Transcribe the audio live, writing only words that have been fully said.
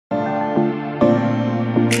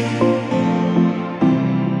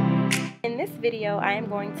In this video, I am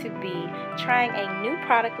going to be trying a new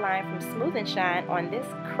product line from Smooth & Shine on this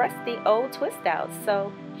crusty old twist out.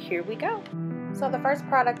 So here we go. So the first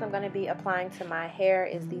product I'm going to be applying to my hair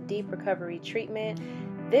is the Deep Recovery Treatment.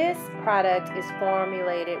 This product is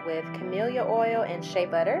formulated with camellia oil and shea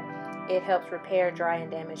butter. It helps repair dry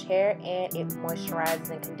and damaged hair, and it moisturizes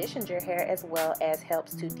and conditions your hair as well as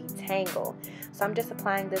helps to detangle. So I'm just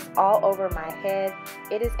applying this all over my head.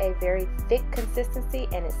 It is a very thick consistency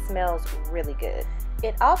and it smells really good.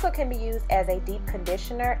 It also can be used as a deep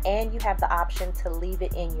conditioner, and you have the option to leave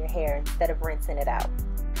it in your hair instead of rinsing it out.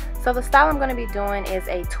 So the style I'm going to be doing is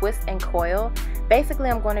a twist and coil. Basically,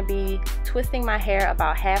 I'm going to be twisting my hair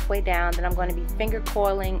about halfway down, then I'm going to be finger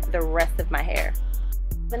coiling the rest of my hair.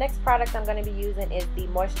 The next product I'm going to be using is the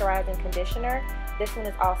moisturizing conditioner. This one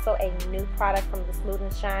is also a new product from the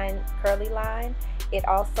Smooth & Shine curly line. It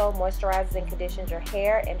also moisturizes and conditions your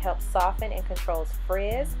hair and helps soften and controls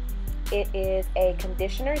frizz. It is a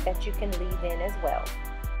conditioner that you can leave in as well.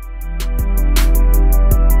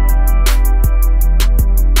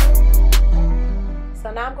 So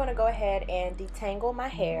now I'm going to go ahead and detangle my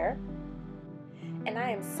hair. And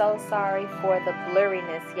I am so sorry for the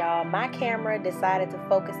blurriness, y'all. My camera decided to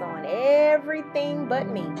focus on everything but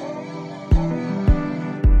me.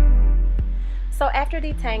 So after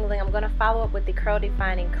detangling, I'm going to follow up with the curl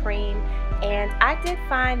defining cream. And I did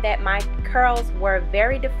find that my curls were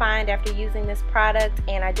very defined after using this product.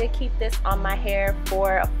 And I did keep this on my hair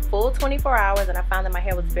for a full 24 hours, and I found that my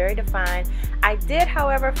hair was very defined. I did,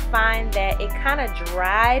 however, find that it kind of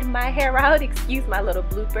dried my hair out. Excuse my little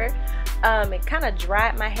blooper. It kind of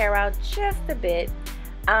dried my hair out just a bit,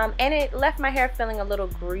 and it left my hair feeling a little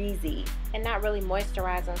greasy and not really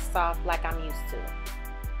moisturized and soft like I'm used to.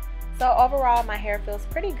 So overall, my hair feels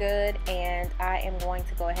pretty good, and I am going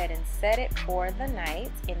to go ahead and set it for the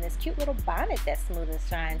night in this cute little bonnet that Smooth &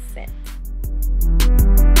 Shine sent.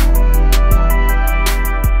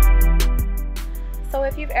 So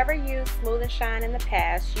if you've ever used Smooth & Shine in the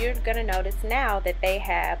past, you're going to notice now that they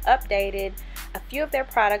have updated a few of their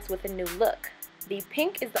products with a new look. The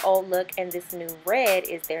pink is the old look, and this new red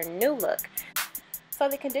is their new look. So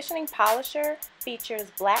the conditioning polisher features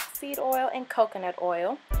black seed oil and coconut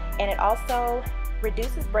oil, and it also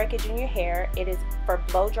reduces breakage in your hair. It is for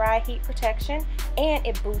blow dry heat protection, and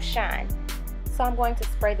it boosts shine. So I'm going to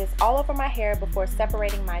spray this all over my hair before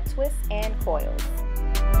separating my twists and coils.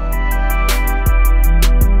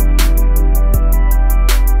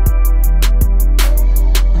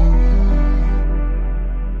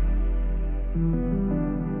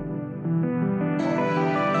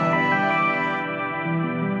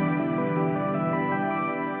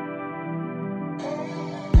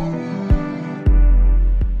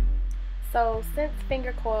 So since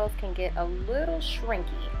finger coils can get a little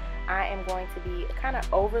shrinky, I am going to be kind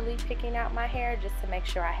of overly picking out my hair just to make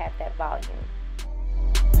sure I have that volume.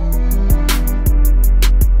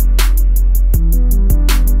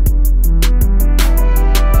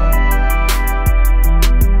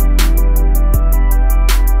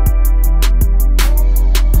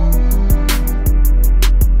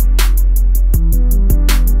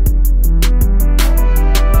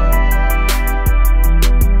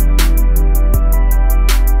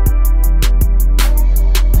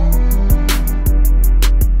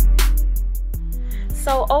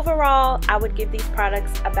 So overall, I would give these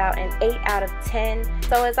products about an 8 out of 10.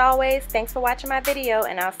 So as always, thanks for watching my video,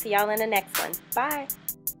 and I'll see y'all in the next one. Bye!